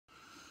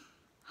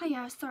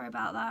yeah, sorry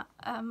about that.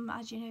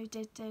 As you know,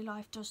 day-to-day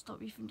life does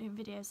stop me from doing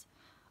videos.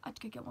 I had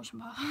to go get washing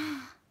bar.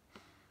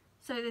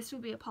 So this will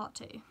be a part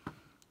 2.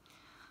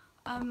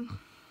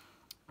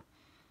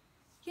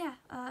 Yeah,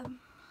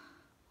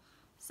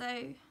 so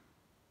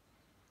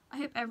I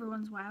hope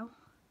everyone's well.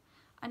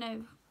 I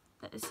know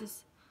that this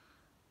is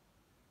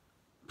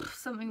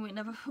something we'd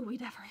ever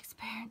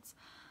experience.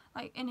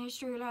 Like in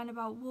history we learn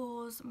about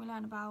wars and we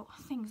learn about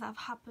things that have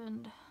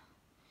happened,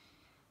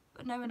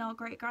 but knowing our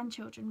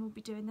great-grandchildren will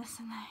be doing this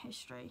in their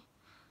history.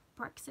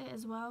 Brexit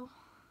as well.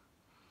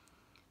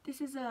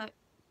 This is a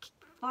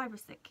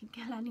virus that can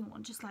kill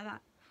anyone just like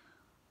that.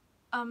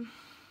 I'm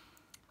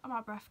out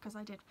of breath because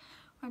I did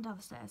run down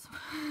the stairs.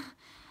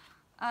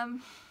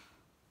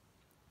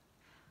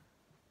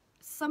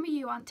 Some of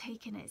you aren't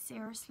taking it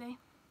seriously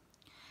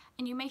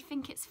and you may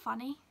think it's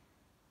funny,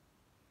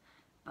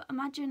 but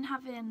imagine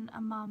having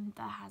a mum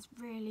that has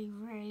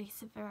really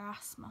severe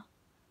asthma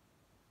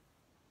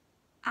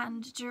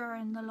and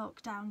during the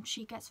lockdown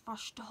she gets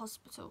rushed to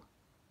hospital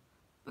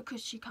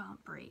because she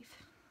can't breathe.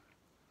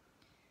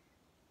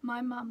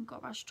 My mum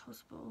got rushed to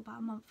hospital about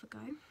a month ago,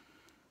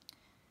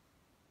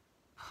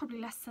 probably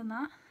less than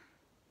that,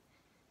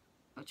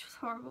 which was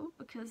horrible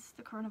because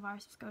the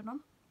coronavirus was going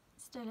on.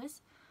 It still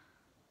is.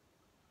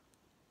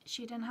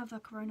 She didn't have the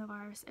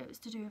coronavirus, it was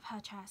to do with her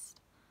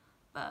chest.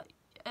 But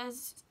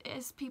as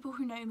people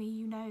who know me,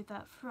 you know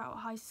that throughout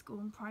high school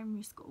and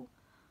primary school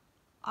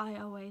I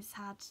always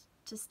had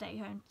to stay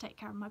home to take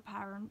care of my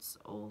parents,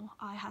 or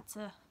I had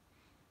to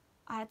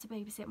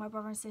babysit my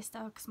brother and sister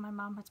because my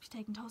mum had to be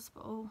taken to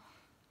hospital.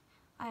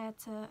 I had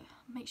to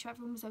make sure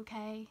everyone was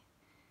okay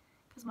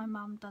because my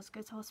mum does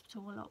go to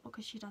hospital a lot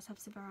because she does have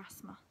severe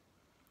asthma.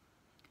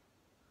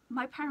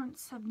 My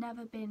parents have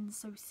never been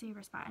so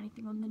serious about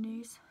anything on the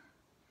news,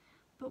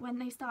 but when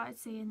they started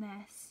seeing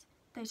this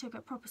they took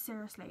it proper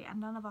seriously, and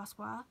none of us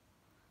were,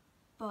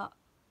 but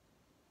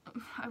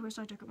I wish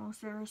I took it more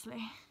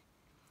seriously.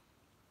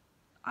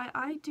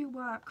 I do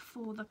work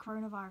for the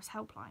coronavirus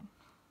helpline,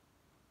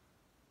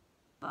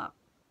 but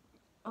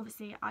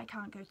obviously I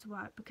can't go to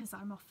work because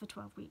I'm off for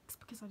 12 weeks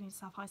because I need to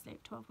self-isolate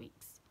for 12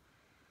 weeks.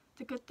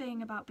 The good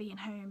thing about being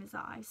home is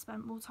that I've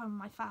spent more time with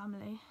my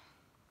family.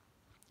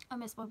 I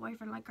miss my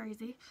boyfriend like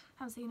crazy.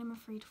 Haven't seen him in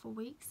 3 to 4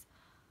 weeks,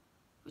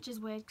 which is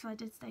weird because I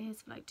did stay here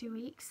for like 2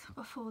 weeks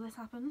before this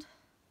happened.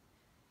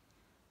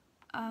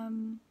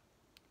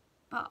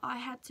 But I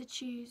had to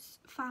choose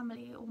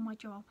family or my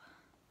job,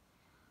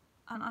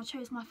 and I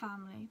chose my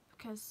family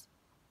because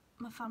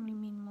my family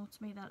mean more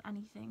to me than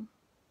anything.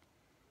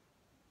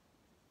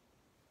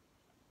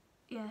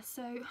 Yeah,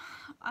 so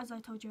as I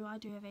told you, I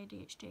do have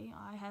ADHD,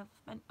 I have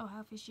mental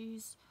health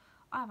issues,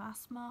 I have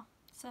asthma,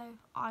 so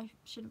I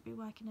shouldn't be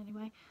working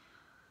anyway.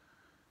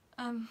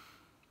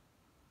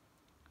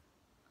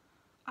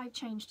 I've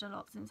changed a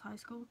lot since high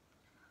school.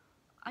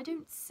 I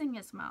don't sing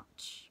as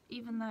much,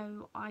 even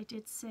though I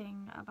did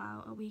sing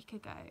about a week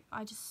ago.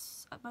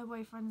 My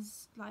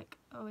boyfriend's like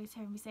always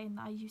hearing me saying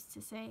that I used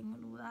to sing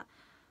and all that,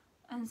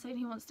 and so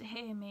he wants to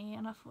hear me,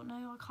 and I thought,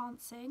 no, I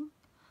can't sing.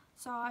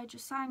 So I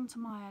just sang to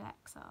my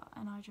Alexa,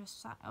 and I just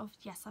sang, oh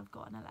yes, I've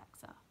got an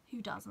Alexa,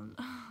 who doesn't?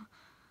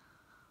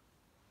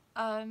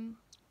 And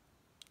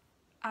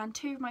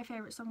 2 of my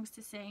favourite songs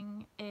to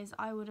sing is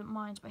I Wouldn't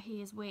Mind But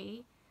He Is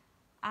We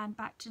and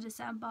Back to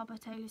December by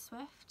Taylor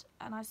Swift,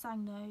 and I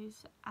sang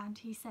those and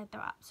he said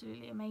they're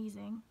absolutely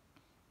amazing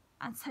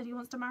and said he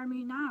wants to marry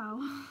me now,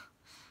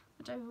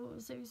 which I thought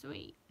was so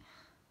sweet.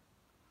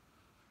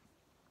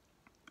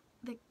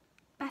 The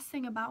best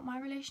thing about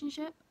my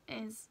relationship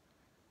is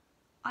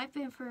I've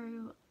been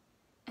through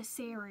a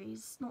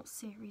series, not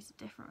series of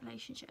different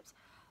relationships,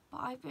 but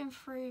I've been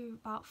through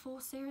about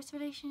 4 serious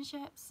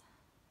relationships,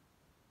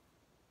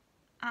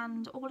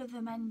 and all of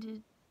them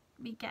ended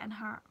me getting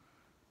hurt.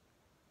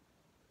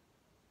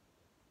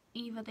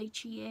 Either they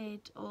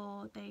cheated,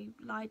 or they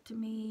lied to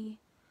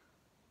me,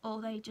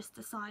 or they just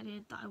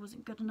decided that I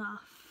wasn't good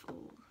enough,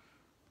 or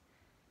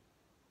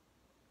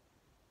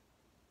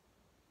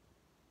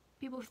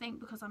people think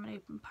because I'm an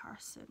open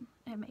person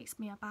it makes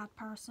me a bad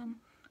person.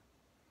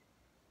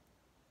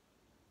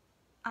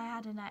 I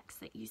had an ex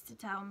that used to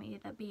tell me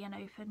that being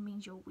open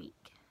means you're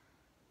weak,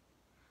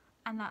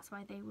 and that's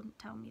why they wouldn't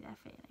tell me their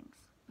feelings,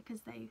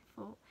 because they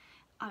thought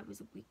I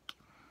was weak.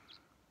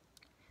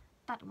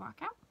 That didn't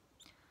work out.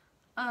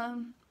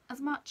 As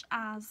much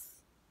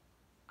as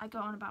I go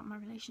on about my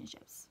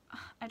relationships,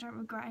 I don't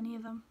regret any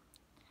of them.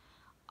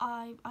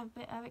 I've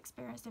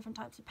experienced different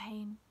types of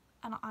pain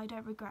and I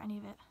don't regret any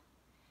of it,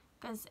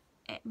 because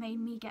it made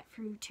me get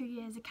through 2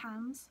 years of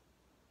CAMHS,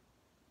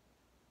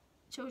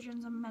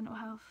 Children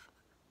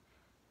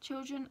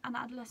and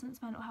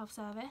Adolescents Mental Health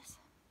Service,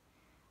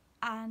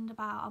 and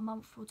about a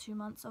month or 2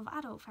 months of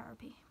adult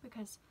therapy,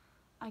 because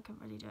I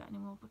couldn't really do it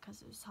anymore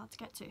because it was hard to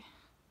get to.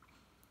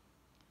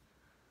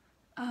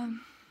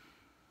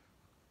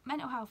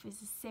 Mental health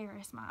is a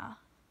serious matter,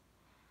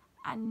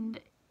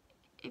 and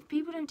if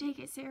people don't take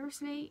it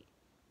seriously,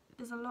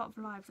 there's a lot of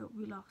lives that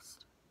will be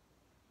lost.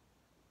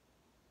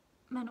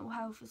 Mental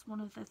health is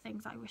one of the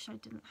things I wish I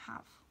didn't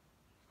have.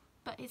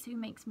 but it's who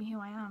makes me who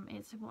I am.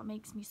 It's what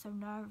makes me so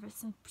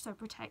nervous and so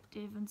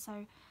protective and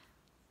so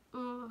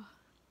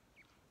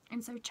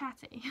and so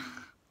chatty.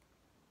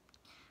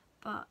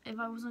 But if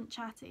I wasn't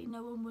chatty,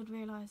 no one would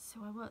realise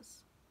who I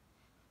was.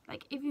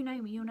 Like, if you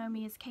know me, you'll know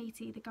me as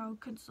Katie, the girl who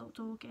couldn't stop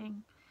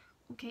talking,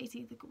 or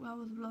Katie, the girl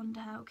with the blonde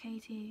hair, or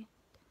Katie,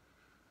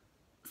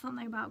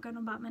 something about going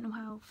on about mental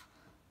health.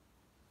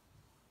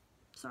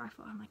 Sorry, I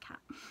thought I had my cat.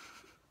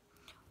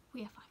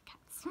 We have 5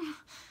 cats.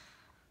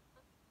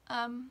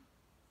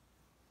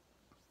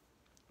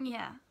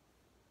 Yeah.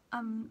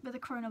 With the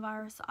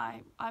coronavirus,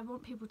 I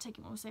want people to take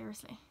it more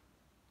seriously.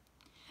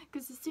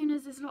 Because as soon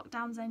as this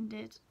lockdown's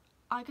ended,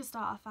 I could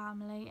start a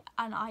family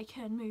and I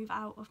can move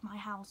out of my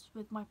house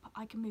with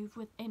I can move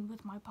in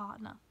with my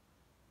partner.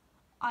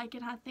 I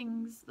can have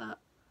things that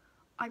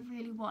I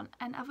really want,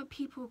 and other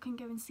people can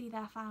go and see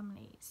their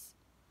families.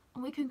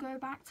 And we can go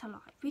back to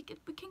life. We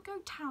can go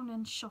town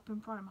and shop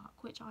in Primark,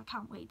 which I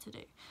can't wait to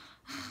do.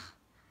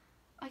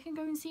 I can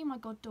go and see my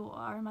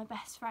goddaughter and my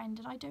best friend,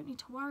 and I don't need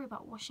to worry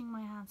about washing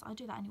my hands. I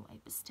do that anyway,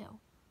 but still.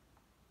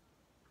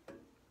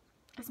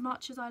 As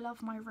much as I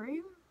love my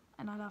room,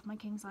 and I love my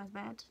king size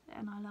bed,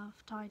 and I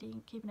love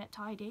keeping it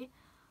tidy,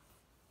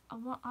 I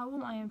want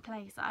my own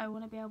place. I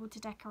want to be able to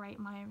decorate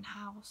my own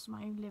house,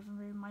 my own living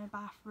room, my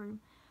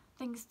bathroom,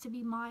 things to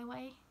be my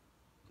way.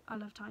 I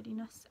love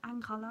tidiness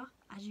and colour,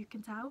 as you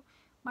can tell.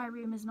 My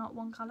room is not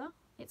one colour.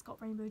 It's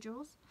got rainbow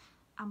drawers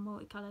and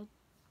multicoloured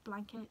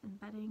blanket and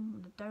bedding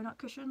and a donut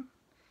cushion.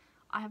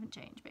 I haven't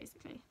changed,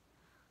 basically.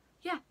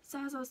 Yeah,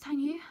 so as I was telling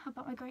you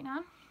about my great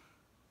nan,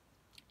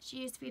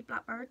 she used to feed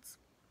blackbirds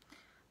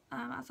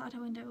outside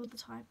her window all the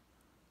time.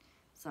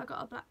 So I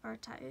got a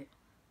blackbird tattoo,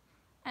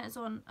 and it's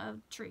on a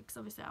tree because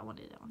obviously I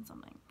wanted it on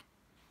something.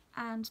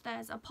 And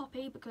there's a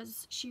poppy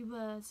because she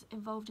was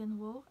involved in the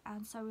war,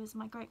 and so is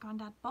my great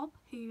granddad Bob,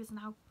 who is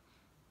now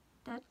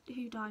dead,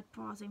 who died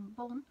before I was even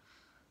born.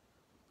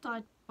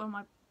 Died when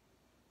my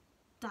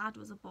dad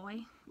was a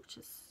boy,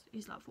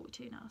 he's like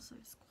 42 now, so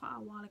it's quite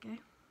a while ago.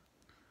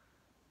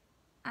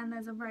 And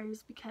there's a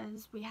rose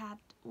because we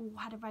all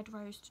had a red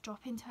rose to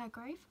drop into her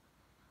grave.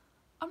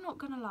 I'm not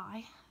gonna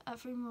lie, at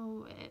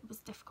funeral it was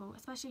difficult,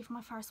 especially for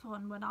my first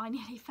one, when I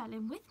nearly fell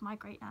in with my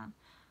great nan.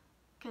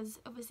 Because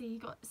obviously you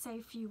got to say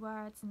a few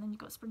words and then you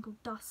got to sprinkle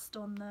dust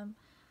on them,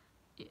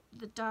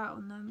 the dirt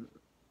on them.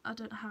 I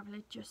don't know how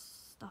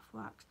religious stuff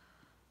works.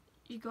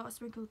 You got to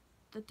sprinkle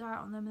the dirt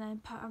on them and then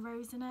put a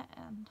rose in it,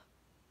 and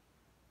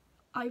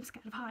I was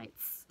scared of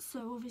heights,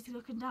 so obviously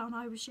looking down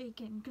I was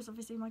shaking because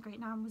obviously my great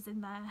nan was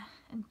in there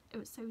and it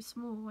was so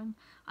small, and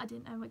I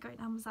didn't know my great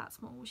nan was that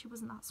small. She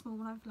wasn't that small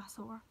when I last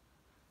saw her.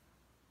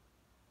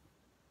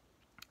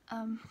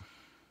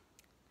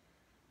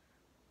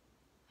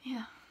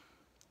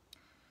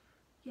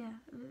 Yeah,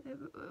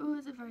 it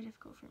was a very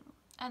difficult funeral.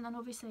 And then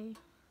obviously,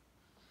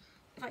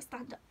 if I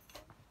stand up,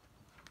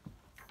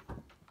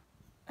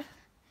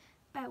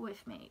 bear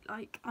with me,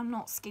 like, I'm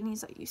not skinny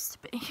as I used to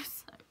be,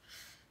 so.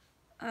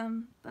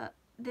 But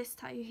this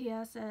tattoo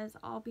here says,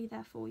 "I'll be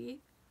there for you."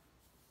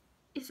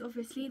 It's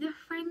obviously the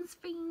Friends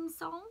theme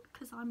song,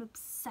 because I'm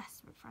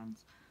obsessed with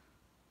Friends.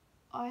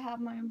 I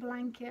have my own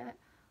blanket,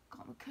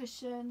 got my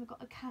cushion, I've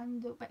got a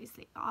candle,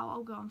 basically,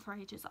 I'll go on for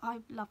ages. I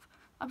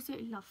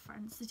absolutely love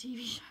Friends, the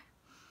TV show.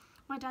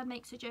 My dad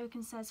makes a joke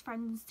and says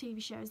Friends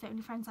TV show is the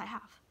only friends I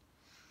have.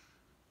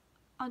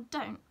 I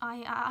don't.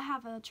 I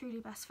have a truly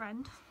best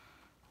friend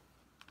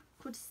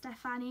called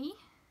Stephanie,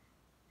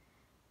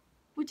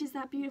 which is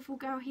that beautiful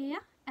girl here,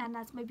 and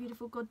that's my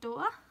beautiful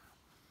goddaughter.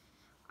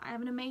 I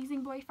have an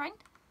amazing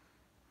boyfriend,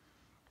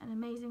 an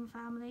amazing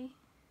family,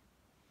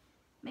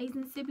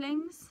 amazing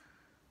siblings,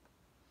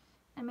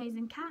 an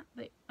amazing cat,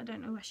 but I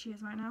don't know where she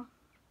is right now.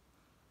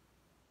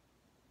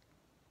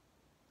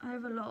 I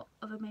have a lot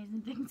of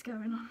amazing things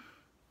going on.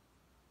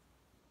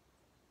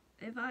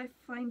 If I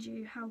find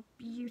you how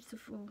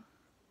beautiful,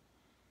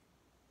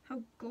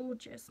 how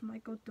gorgeous my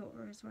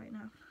goddaughter is right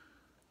now.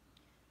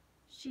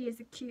 She is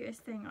the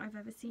cutest thing I've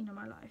ever seen in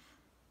my life.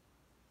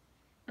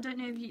 I don't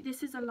know if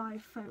this is a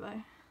live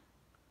photo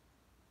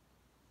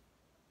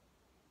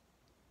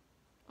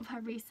of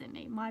her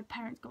recently. My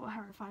parents got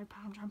her a £5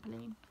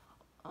 trampoline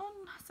on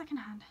second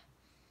hand.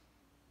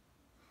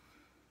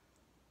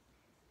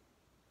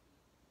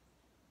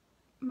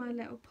 My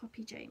little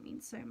Poppy J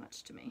means so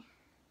much to me.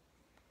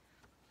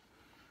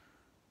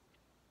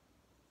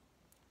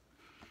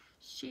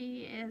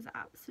 She is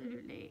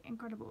absolutely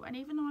incredible, and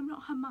even though I'm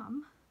not her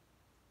mum,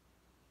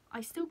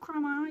 I still cry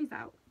my eyes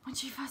out when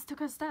she first took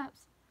her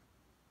steps.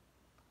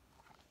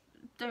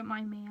 Don't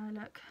mind me, I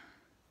look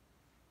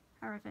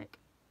horrific.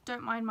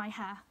 Don't mind my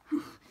hair.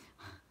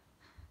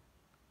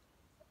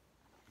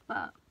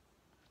 But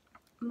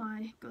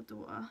my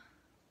goddaughter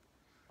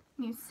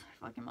means so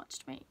fucking much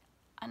to me,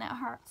 and it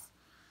hurts.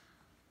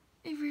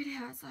 It really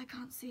hurts that I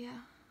can't see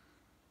her.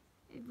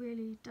 It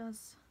really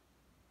does.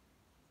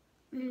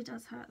 Really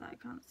does hurt that I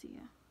can't see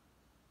her.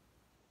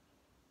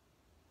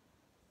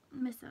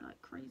 I miss her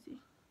like crazy.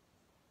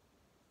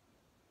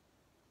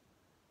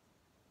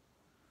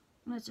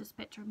 That's just a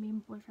picture of me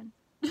and my boyfriend.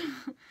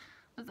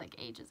 I was like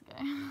ages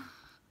ago.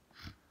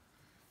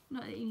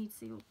 Not that you need to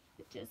see all the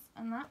pictures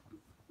and that,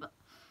 but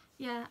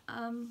yeah,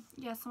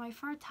 yeah, so my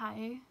third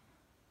tattoo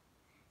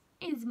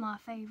is my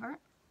favourite.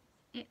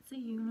 It's a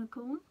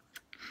unicorn,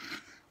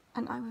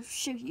 and I will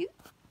show you.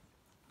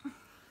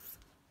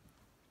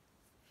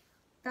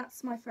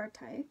 That's my third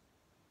tattoo.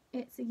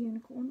 It's a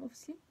unicorn,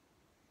 obviously,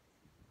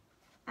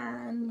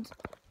 and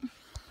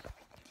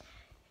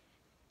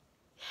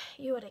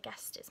you would have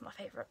guessed it's my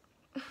favourite.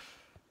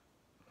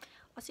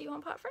 I'll see you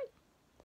on part 3.